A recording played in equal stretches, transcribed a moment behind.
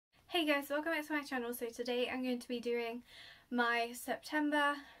Hey guys, welcome back to my channel. So today I'm going to be doing my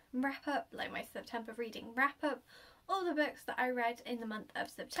September wrap up, like my September reading wrap up, all the books that I read in the month of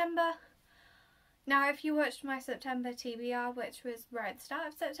September. Now if you watched my September TBR, which was right at the start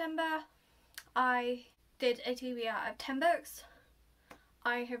of September, I did a TBR of 10 books.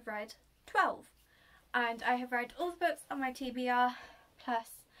 I have read 12 and I have read all the books on my TBR plus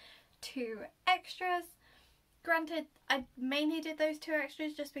 2 extras. Granted, I mainly did those 2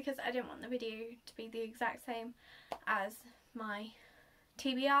 extras just because I didn't want the video to be the exact same as my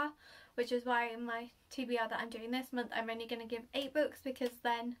TBR, which is why in my TBR that I'm doing this month I'm only going to give 8 books, because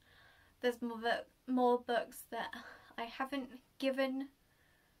then there's more books that I haven't given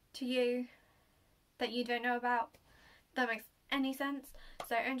to you that you don't know about. If that makes any sense.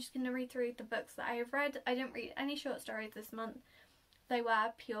 So I'm just going to read through the books that I have read. I didn't read any short stories this month. They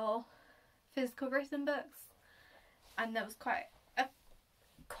were pure physical written books. And there was quite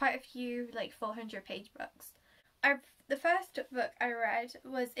a few, like 400-page books. The first book I read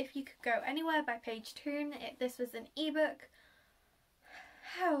was If You Could Go Anywhere by Paige Toon. This was an ebook.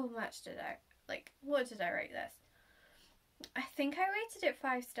 How much did what did I rate this? I think I rated it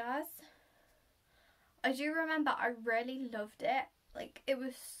 5 stars. I do remember I really loved it. Like, it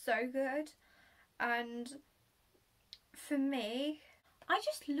was so good. And for me, I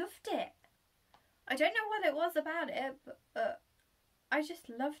just loved it. I don't know what it was about it, but I just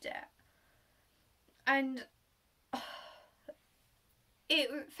loved it. And it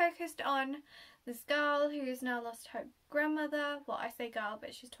focused on this girl who's now lost her grandmother. Well, I say girl,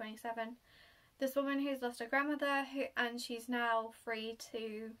 but she's 27. This woman who's lost her grandmother, and she's now free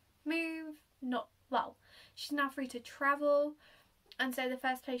to move. She's now free to travel. And so the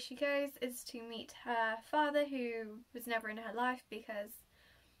first place she goes is to meet her father, who was never in her life because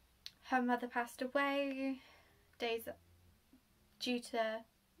her mother passed away days due to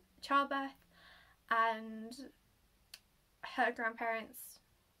childbirth, and her grandparents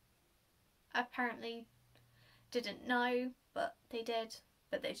apparently didn't know, but they did,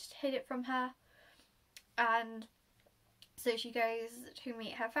 but they just hid it from her. And so she goes to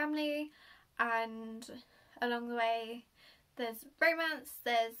meet her family, and along the way there's romance,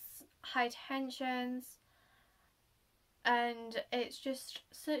 there's high tensions, and it's just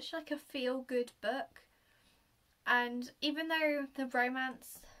such like a feel-good book. And even though the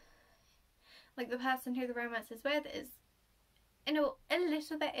romance, like the person who the romance is with, is a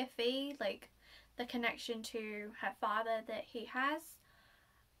little bit iffy, like the connection to her father that he has,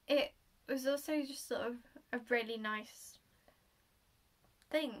 it was also just sort of a really nice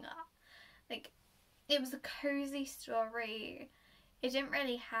thing. Like, it was a cozy story. It didn't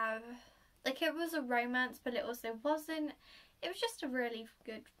really have, like, it was a romance, but it also wasn't. It was just a really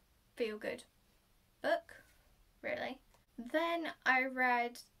good, feel-good book, really. Then I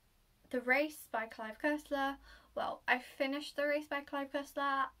read The Race by Clive Cussler. Well, I finished The Race by Clive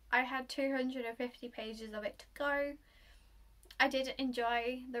Cussler. I had 250 pages of it to go. I did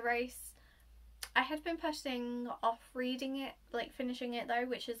enjoy The Race. I had been putting off reading it, like finishing it though,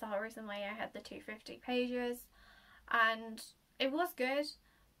 which is the whole reason why I had the 250 pages. And it was good.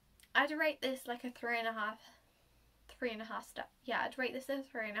 I'd rate this like a 3.5 star. Yeah, I'd rate this as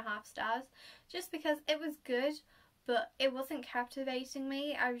 3.5 stars, just because it was good, but it wasn't captivating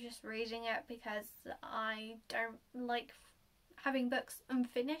me. I was just reading it because I don't like having books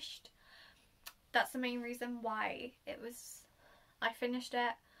unfinished. That's the main reason why I finished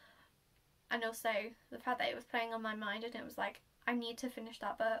it. And also the fact that it was playing on my mind, and it was like, I need to finish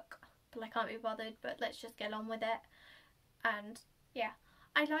that book, but I can't be bothered, but let's just get on with it. And yeah,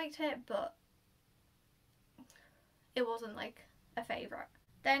 I liked it, but it wasn't like a favourite.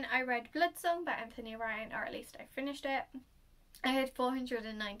 Then I read Bloodsong by Anthony Ryan, or at least I finished it. I had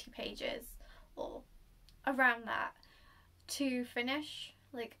 490 pages, or around that, to finish.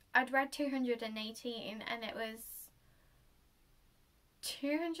 Like, I'd read 218 and it was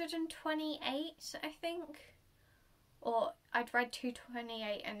 228, I think. Or I'd read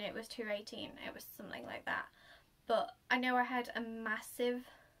 228 and it was 218. It was something like that. But I know I had a massive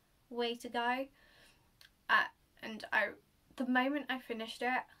way to go. And the moment I finished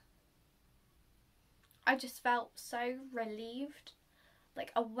it, I just felt so relieved.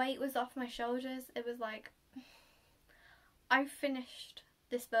 Like, a weight was off my shoulders. It was like, I finished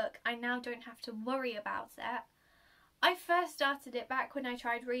this book. I now don't have to worry about it. I first started it back when I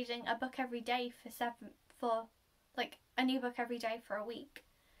tried reading a book every day like a new book every day for a week.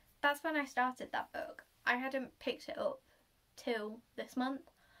 That's when I started that book. I hadn't picked it up till this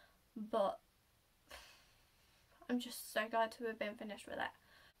month, but I'm just so glad to have been finished with it.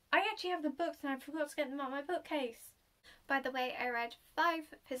 I actually have the books and I forgot to get them out of my bookcase. By the way, I read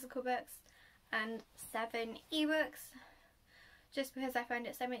 5 physical books and 7 ebooks, just because I find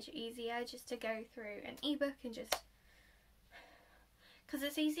it so much easier just to go through an ebook and just, because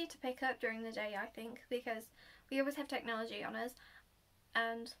it's easy to pick up during the day, I think, because we always have technology on us.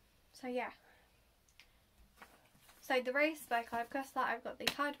 And so yeah, so The Race by Clive Cussler, I've got the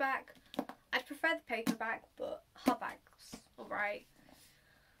hardback. I'd prefer the paperback, but hardback's alright.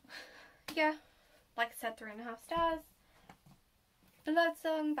 Yeah, like I said, 3.5 stars.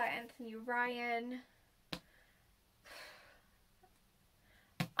 Bloodsong by Anthony Ryan.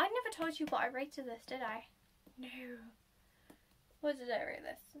 I never told you what I rated this, did I? No. What did I rate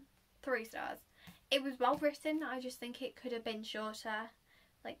this? 3 stars. It was well written, I just think it could have been shorter.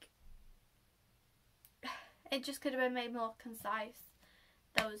 Like, it just could have been made more concise.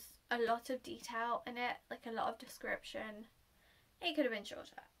 There was a lot of detail in it, like a lot of description. It could have been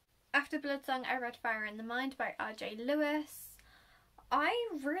shorter. After Bloodsong, I read Fire in the Mind by R.J. Lewis. I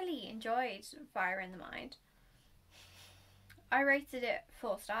really enjoyed Fire in the Mind. I rated it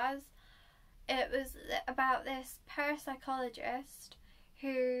 4 stars. It was about this parapsychologist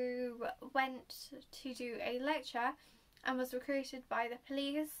who went to do a lecture and was recruited by the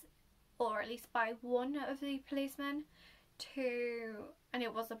police, or at least by one of the policemen, and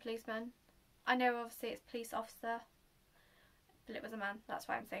it was a policeman. I know obviously it's police officer, but it was a man, that's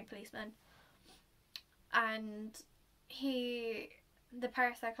why I'm saying policeman. And the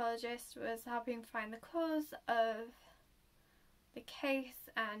parapsychologist was helping find the cause of the case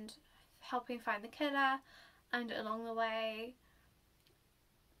and helping find the killer, and along the way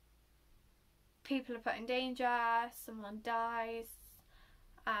people are put in danger, someone dies,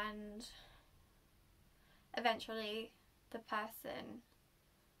 and eventually the person,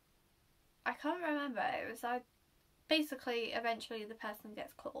 I can't remember, it was basically eventually the person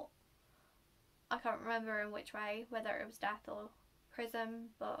gets caught. I can't remember in which way, whether it was death or prison,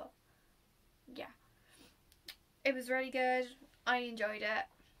 but yeah. It was really good, I enjoyed it,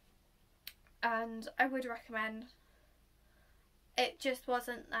 and I would recommend. It just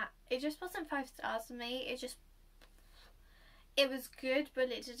wasn't 5 stars for me. It was good, but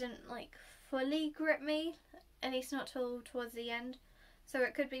it didn't like fully grip me, at least not till towards the end. So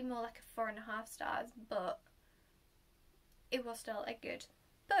it could be more like a 4.5 stars, but it was still a good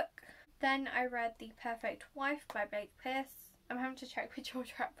book. Then I read The Perfect Wife by Blake Pierce. I'm having to check which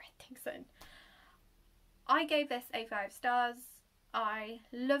order I read things in. I gave this a 5 stars. I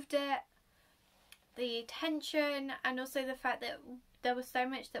loved it. The tension, and also the fact that there was so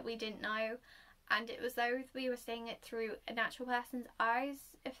much that we didn't know, and it was though we were seeing it through an actual person's eyes,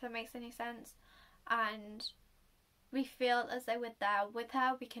 if that makes any sense, and we feel as though we're there with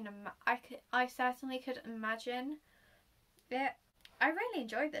her. I certainly could imagine it. I really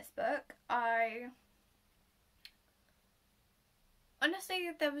enjoyed this book. Honestly,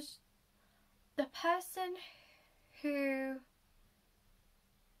 there was the person who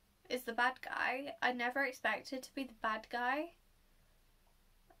is the bad guy. I never expected to be the bad guy.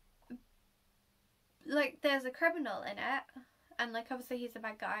 Like, there's a criminal in it, and like obviously he's the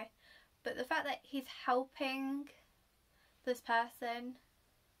bad guy, but the fact that he's helping this person,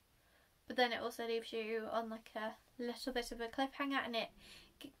 but then it also leaves you on like a little bit of a cliffhanger, and it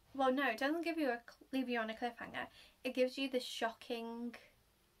doesn't leave you on a cliffhanger. It gives you the shocking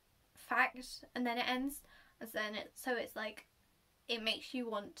fact, and then it ends, and then it's like, it makes you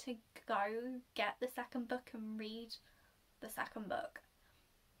want to go get the second book and read the second book.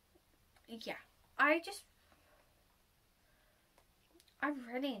 Yeah, I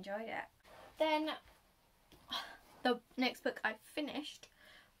really enjoyed it. Then the next book I finished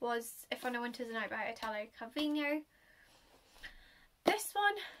was If on a Winter's Night by Italo Calvino. This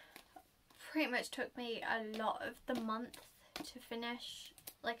one pretty much took me a lot of the month to finish.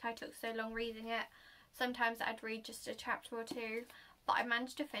 Like, I took so long reading it. Sometimes I'd read just a chapter or two, but I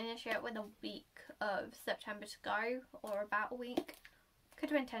managed to finish it with a week of September to go, or about a week. Could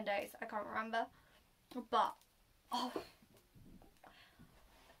have been 10 days, I can't remember. But,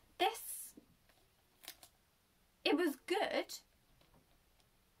 it was good,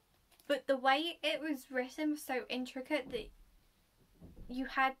 but the way it was written was so intricate that you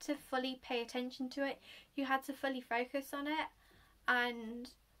had to fully pay attention to it. You had to fully focus on it, and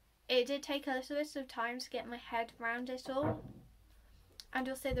it did take a little bit of time to get my head around it all. And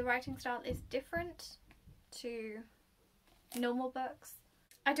also the writing style is different to normal books.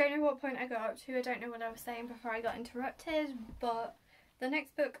 I don't know what point I got up to, I don't know what I was saying before I got interrupted, but the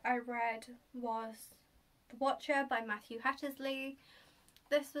next book I read was The Watcher by Matthew Hattersley.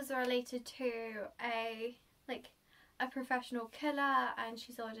 This was related to a professional killer, and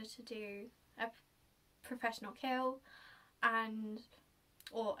she's ordered to do a professional kill, and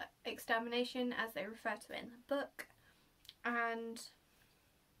or extermination as they refer to it in the book. And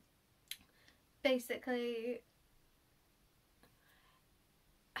basically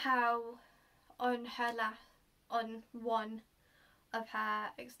how on one of her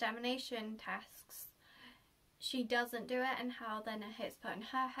extermination tasks she doesn't do it, and how then it hits put in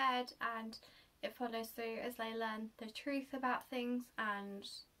her head, and it follows through as they learn the truth about things, and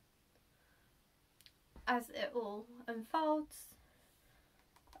as it all unfolds.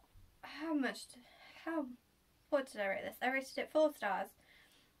 What did I rate this? I rated it 4 stars.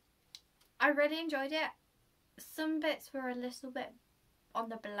 I really enjoyed it. Some bits were a little bit on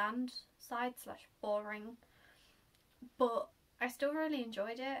the bland side / boring, but I still really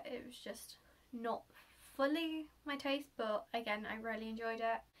enjoyed it. It was just not fully my taste, but again, I really enjoyed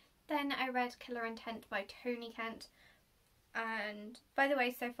it. Then I read Killer Intent by Toni Kent, and by the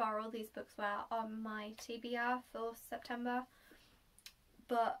way, so far all these books were on my TBR for September,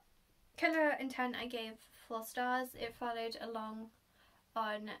 but Killer Intent I gave 4 stars. It followed along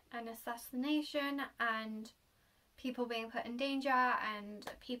on an assassination and people being put in danger, and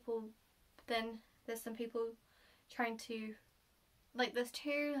then there's some people trying to, like, there's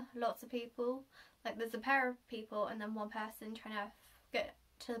lots of people, like there's a pair of people and then one person trying to get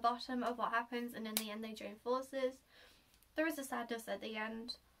to the bottom of what happens, and in the end they join forces. There is a sadness at the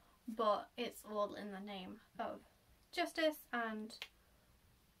end, but it's all in the name of justice, and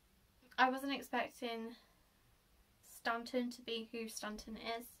I wasn't expecting Stanton to be who Stanton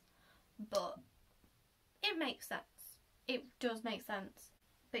is, but it makes sense. It does make sense.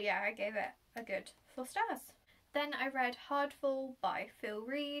 But yeah, I gave it a good 4 stars. Then I read Hardfall by Phil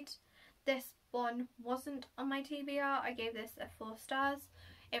Reed. This one wasn't on my TBR. I gave this a 4 stars.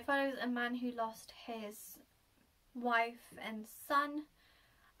 It follows a man who lost his wife and son,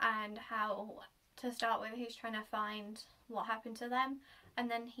 and how, to start with, he's trying to find what happened to them, and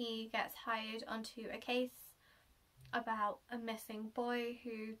then he gets hired onto a case about a missing boy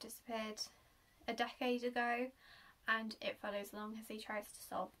who disappeared a decade ago, and it follows along as he tries to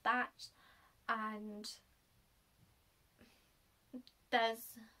solve that. And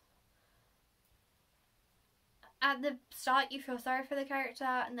at the start you feel sorry for the character,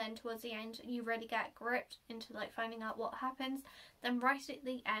 and then towards the end you really get gripped into like finding out what happens. Then right at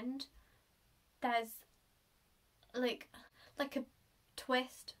the end there's like a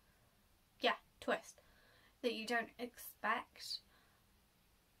twist that you don't expect,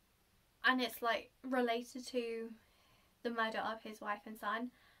 and it's like related to the murder of his wife and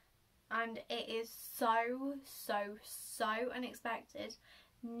son, and it is so unexpected.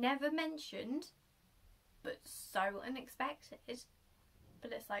 Never mentioned, but so unexpected.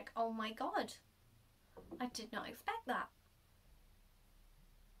 But it's like, oh my god, I did not expect that.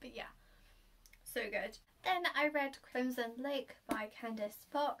 But yeah, so good. Then I read Crimson Lake by Candice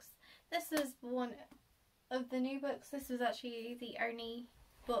Fox. This was one of the new books. This was actually the only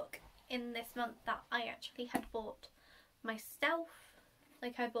book in this month that I actually had bought myself.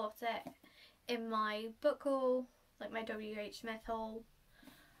 Like, I bought it in my book haul, like my WH Smith haul,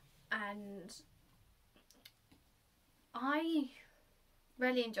 and I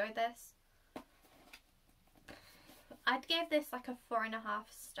really enjoyed this. I'd give this like a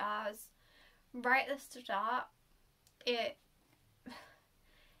 4.5 stars. Right at the start, it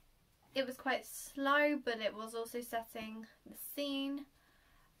was quite slow, but it was also setting the scene,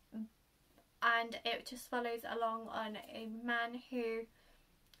 and it just follows along on a man who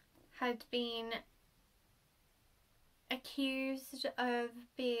had been accused of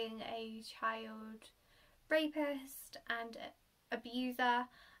being a child rapist and abuser,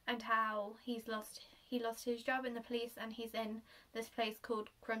 and how he lost his job in the police, and he's in this place called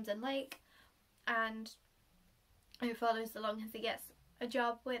Crimson Lake, and it follows along as he gets a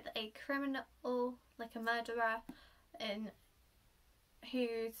job with a criminal, like a murderer,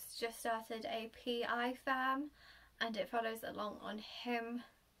 who's just started a PI firm, and it follows along on him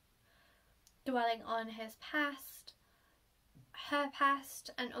dwelling on his past, her past,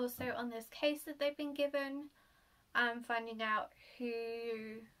 and also on this case that they've been given, and finding out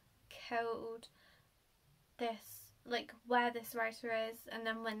who killed this, like where this writer is, and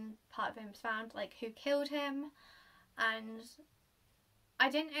then when part of him's found, like who killed him. And I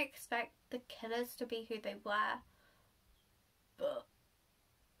didn't expect the killers to be who they were, but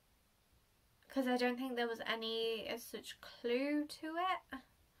because I don't think there was any as such clue to it,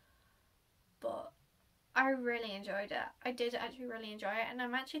 but I really enjoyed it. I did actually really enjoy it, and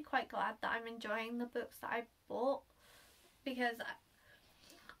I'm actually quite glad that I'm enjoying the books that I bought, because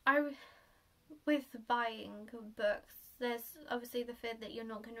with buying books, there's obviously the fear that you're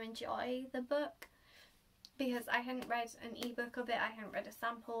not going to enjoy the book, because I hadn't read an ebook of it, I hadn't read a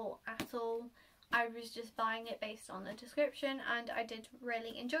sample at all. I was just buying it based on the description, and I did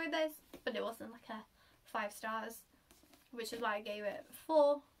really enjoy this, but it wasn't like a 5 stars, which is why I gave it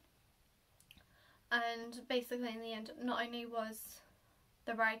 4. And basically in the end, not only was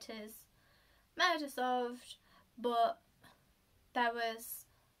the writer's murder solved, but there was,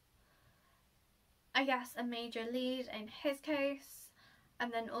 I guess, a major lead in his case,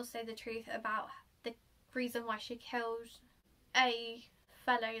 and then also the truth about the reason why she killed a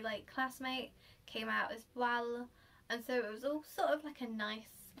fellow classmate came out as well, and so it was all sort of like a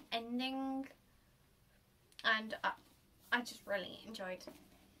nice ending, and I just really enjoyed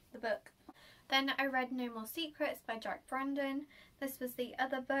the book. Then I read No More Secrets by Jack Brandon. This was the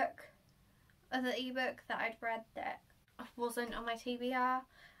other ebook that I'd read that wasn't on my TBR,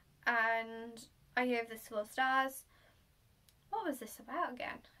 and I gave this 4 stars. What was this about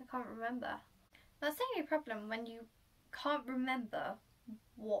again? I can't remember. That's the only problem when you can't remember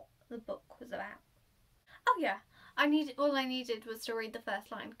what the book was about. Oh yeah, all I needed was to read the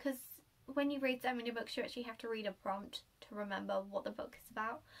first line, because when you read so many books you actually have to read a prompt to remember what the book is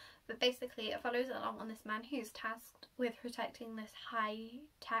about. But basically it follows along on this man who's tasked with protecting this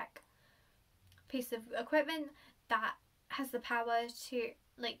high-tech piece of equipment that has the power to,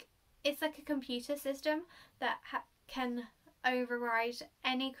 it's like a computer system that can override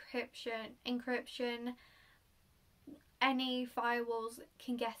any encryption, any firewalls,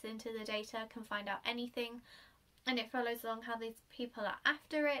 can get into the data, can find out anything, and it follows along how these people are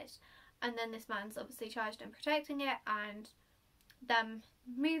after it, and then this man's obviously charged in protecting it, and them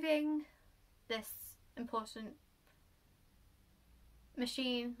moving this important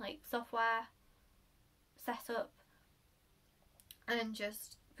machine, software setup, and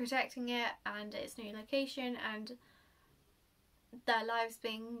just protecting it and its new location, and their lives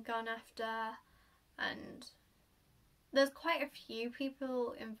being gone after. And there's quite a few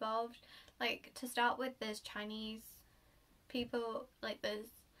people involved. To start with, there's Chinese people, there's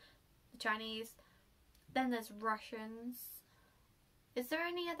the Chinese, then there's Russians. Is there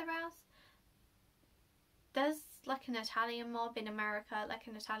any other else? There's an Italian mob in America,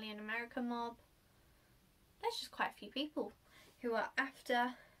 an Italian-American mob. There's just quite a few people who are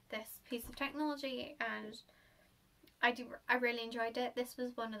after this piece of technology, and I really enjoyed it. This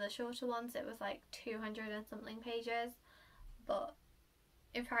was one of the shorter ones. It was 200 and something pages, but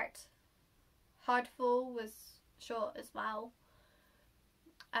in fact Hardfall was short as well,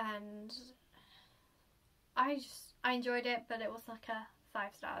 and I enjoyed it, but it was a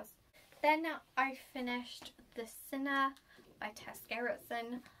 5 stars. Then I finished The Sinner by Tess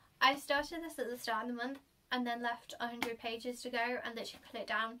Gerritsen. I started this at the start of the month and then left 100 pages to go and literally put it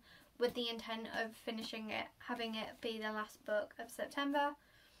down with the intent of finishing it, having it be the last book of September.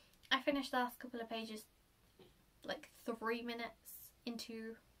 I finished the last couple of pages 3 minutes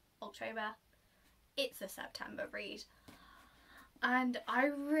into October. It's a September read, and I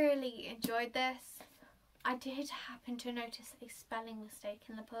really enjoyed this. I did happen to notice a spelling mistake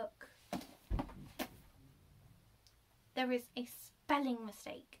in the book. There is a spelling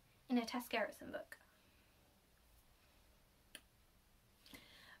mistake in a Tess Gerritsen book.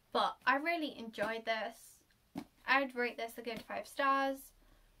 But I really enjoyed this. I'd rate this a good 5 stars.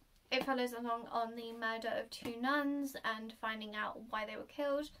 It follows along on the murder of 2 nuns and finding out why they were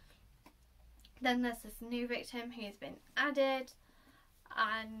killed. Then there's this new victim who's been added,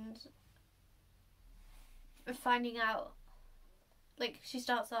 and finding out, she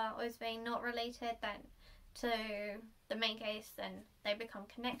starts out as being not related then to the main case, then they become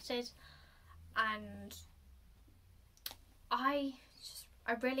connected, and I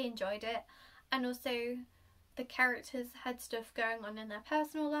really enjoyed it. And also the characters had stuff going on in their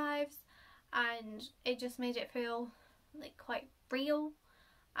personal lives, and it just made it feel quite real,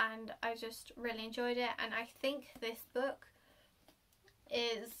 and I just really enjoyed it. And I think this book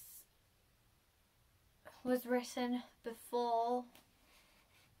was written before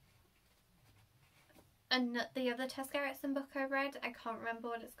and the other Tess Gerritsen book I read. I can't remember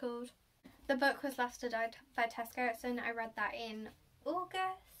what it's called. The book was Last to Die by Tess Gerritsen. I read that in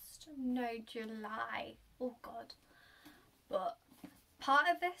July. Oh god. But part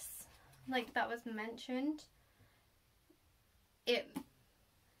of this, that was mentioned, it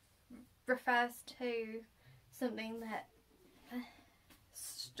refers to something that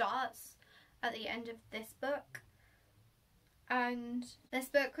starts at the end of this book, and this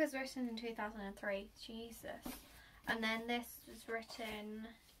book was written in 2003, Jesus, and then this was written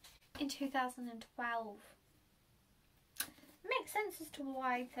in 2012. It makes sense as to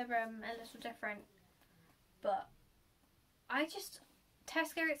why they're a little different, but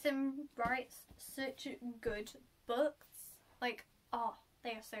Tess Gerritsen writes such good books. Like, oh,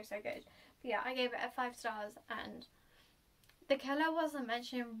 they are so good. But yeah, I gave it a 5 stars, and the killer wasn't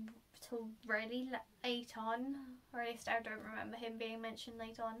mentioned till really late on, or at least I don't remember him being mentioned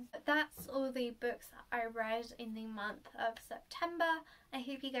late on. But that's all the books that I read in the month of September. I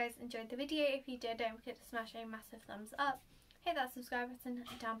hope you guys enjoyed the video. If you did, don't forget to smash a massive thumbs up. Hit that subscribe button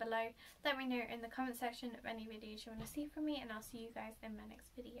down below. Let me know in the comment section of any videos you want to see from me, and I'll see you guys in my next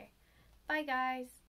video. Bye guys!